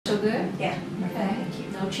good? Yeah. Okay.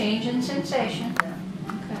 No change in sensation. No.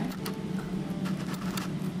 Okay.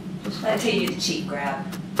 Just I'll tell you the cheek grab,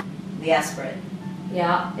 the aspirate.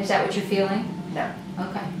 yeah. Is that what you're feeling? No.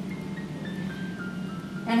 Okay.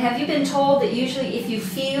 And have you been told that usually if you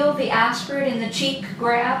feel the aspirate in the cheek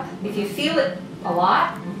grab, if you feel it a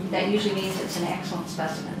lot, that usually means it's an excellent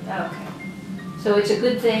specimen. Okay. So it's a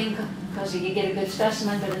good thing because you get a good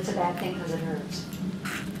specimen, but it's a bad thing because it hurts.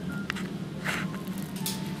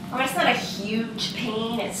 Oh, it's not a huge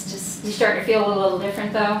pain. It's just You start to feel a little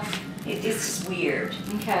different though? it's just weird.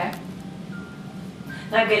 Okay.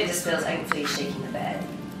 Not good. It just feels I can feel you shaking the bed.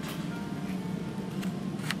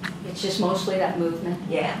 It's just mostly that movement.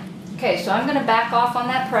 Yeah. Okay, so I'm going to back off on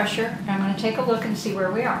that pressure and I'm going to take a look and see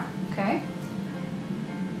where we are. Okay?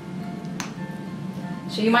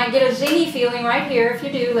 So you might get a zingy feeling right here. If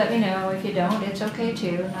you do, let me know. If you don't, it's okay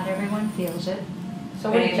too. Not everyone feels it. So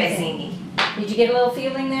what did you think? Did you get a little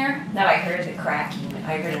feeling there? No, I heard the cracking.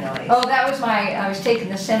 I heard a noise. Oh, that was I was taking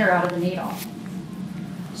the center out of the needle.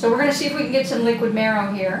 So we're going to see if we can get some liquid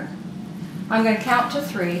marrow here. I'm going to count to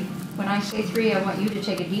 3. When I say 3, I want you to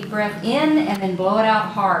take a deep breath in and then blow it out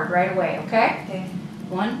hard right away, okay? Okay.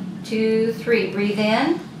 1, 2, 3. Breathe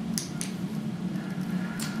in.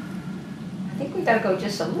 I think we got to go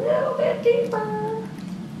just a little bit deeper.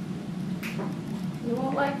 You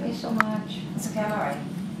won't like me so much. It's okay. I'm all right.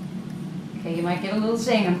 Okay, you might get a little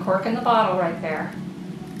zing. I'm corking the bottle right there.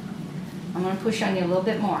 I'm going to push on you a little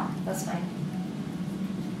bit more. That's fine.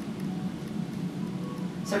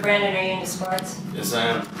 So Brandon, are you into sports? Yes, I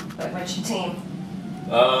am. What's your team?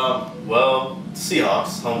 Well,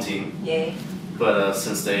 Seahawks, home team. Yay. But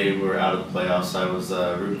since they were out of the playoffs, I was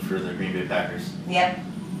rooting for the Green Bay Packers. Yep.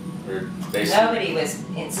 They're basically Nobody was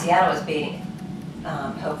in Seattle was beating,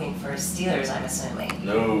 hoping for Steelers. I'm assuming.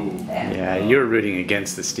 no. Yeah, you were rooting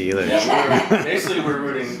against the Steelers. Yeah, we're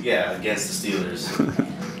rooting against the Steelers.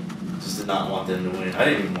 Just did not want them to win. I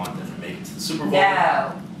didn't even want them to make it to the Super Bowl.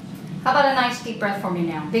 No. How about a nice deep breath for me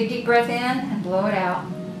now? Big deep breath in and blow it out.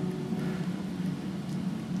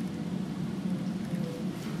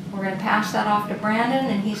 We're going to pass that off to Brandon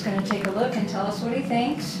and he's going to take a look and tell us what he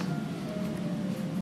thinks.